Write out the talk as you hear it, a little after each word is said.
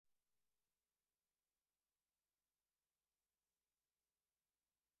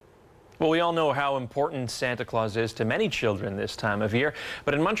Well, we all know how important Santa Claus is to many children this time of year,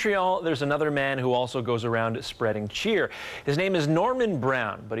 but in Montreal, there's another man who also goes around spreading cheer. His name is Norman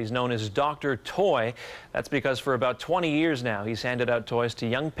Brown, but he's known as Dr. Toy. That's because for about 20 years now, he's handed out toys to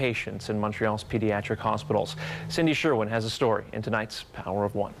young patients in Montreal's pediatric hospitals. Cindy Sherwin has a story in tonight's Power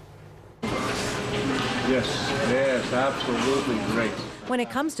of One. Yes, absolutely great. When it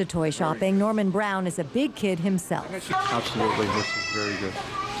comes to toy shopping, Norman Brown is a big kid himself. Absolutely, this is very good.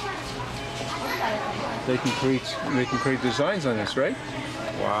 They can create designs on this, right?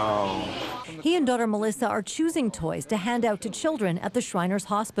 Wow. He and daughter Melissa are choosing toys to hand out to children at the Shriners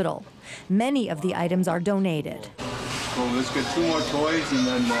Hospital. Many of the items are donated. Well, let's get 2 more toys, and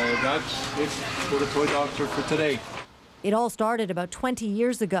then that's it for the toy doctor for today. It all started about 20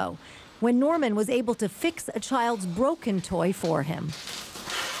 years ago, when Norman was able to fix a child's broken toy for him.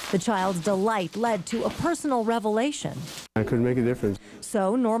 The child's delight led to a personal revelation. I could make a difference.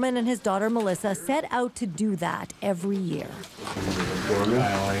 So Norman and his daughter Melissa set out to do that every year. Norman.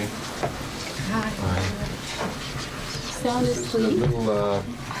 Hi. Sound asleep.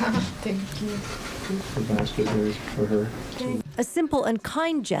 Thank you. The basket there for her. A simple and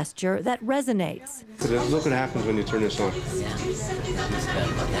kind gesture that resonates. Look what happens when you turn this on.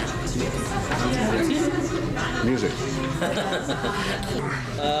 Music.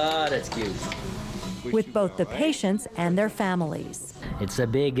 That's cute. With both the patients and their families. It's a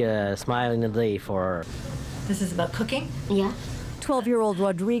big smile in the day for her. This is about cooking? Yeah. 12-year-old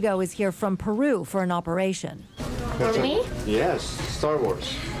Rodrigo is here from Peru for an operation. For me? Yes, Star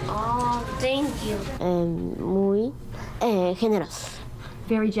Wars. Oh, thank you. Muy generous.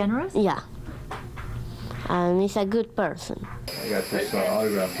 Very generous? Yeah. And he's a good person. I got this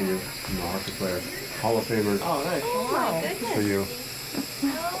autograph for you from the hockey player. Hall of Famer. Oh, nice. Oh, for you.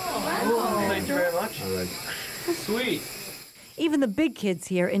 Thank you very much. All right. Sweet. Even the big kids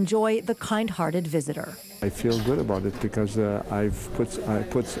here enjoy the kind-hearted visitor. I feel good about it because I put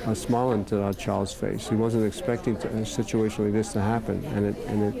a smile into that child's face. He wasn't expecting a situation like this to happen,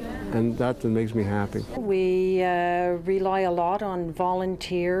 and that makes me happy. We rely a lot on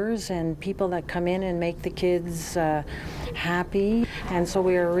volunteers and people that come in and make the kids happy, and so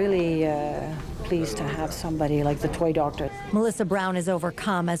we are really pleased to have somebody like the toy doctor. Melissa Brown is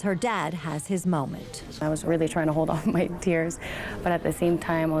overcome as her dad has his moment. I was really trying to hold off my tears, but at the same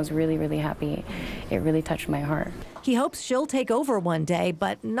time, I was really, really happy. It really touched my heart. He hopes she'll take over one day,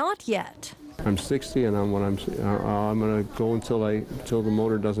 but not yet. I'm 60, and I'm going to go until the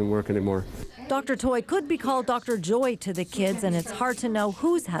motor doesn't work anymore. Dr. Toy could be called Dr. Joy to the kids, and it's hard to know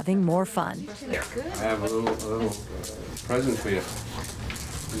who's having more fun. I have a little present for you.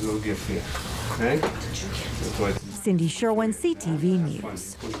 A little gift for you. Okay? Cindy Sherwin, CTV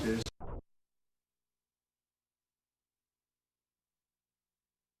News.